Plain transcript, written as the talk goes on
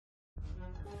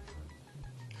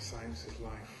Science is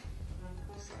life.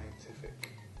 Scientific,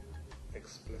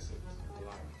 explicit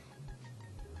life.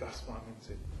 That's what I'm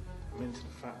into. I'm into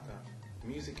the fact that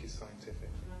music is scientific.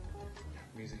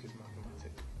 Music is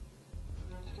mathematic.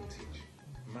 You can teach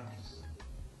maths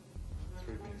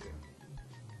through music.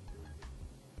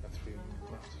 And through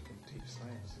maths you can teach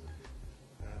science.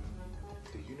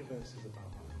 The universe is about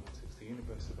mathematics. The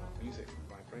universe is about music,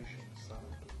 vibration,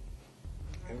 sound.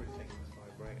 Everything is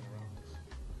vibrating around us.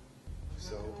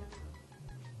 So,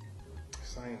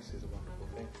 science is a wonderful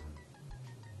thing,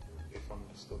 if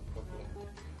understood properly.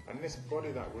 And this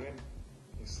body that we're in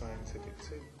is scientific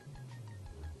too.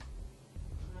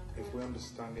 If we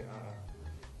understand it at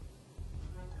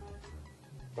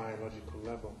a biological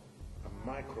level, a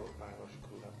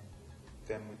microbiological level,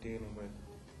 then we're dealing with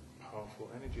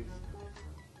powerful energies.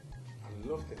 I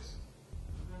love this.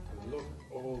 I love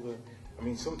all the... I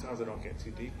mean, sometimes I don't get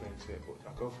too deeply into it, but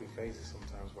I go through phases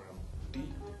sometimes where I'm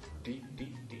deep.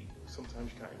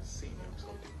 Sometimes you can't even see me, I'm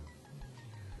so deep.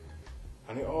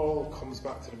 And it all comes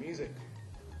back to the music.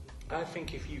 I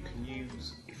think if you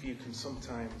can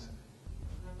sometimes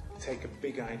take a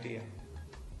big idea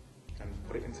and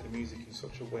put it into the music in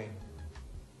such a way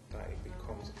that it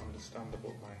becomes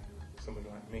understandable by somebody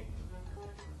like me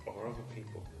or other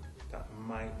people that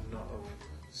might not have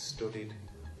studied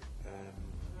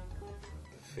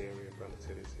the theory of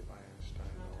relativity by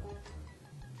Einstein or,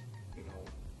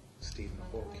 Stephen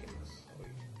Hawking,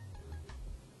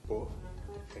 but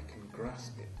they can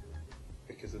grasp it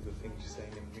because of the things you're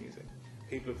saying in the music.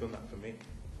 People have done that for me.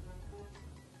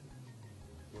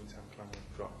 Wu-Tang Clan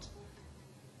have dropped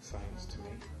science to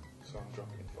me, so I'm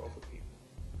dropping it for other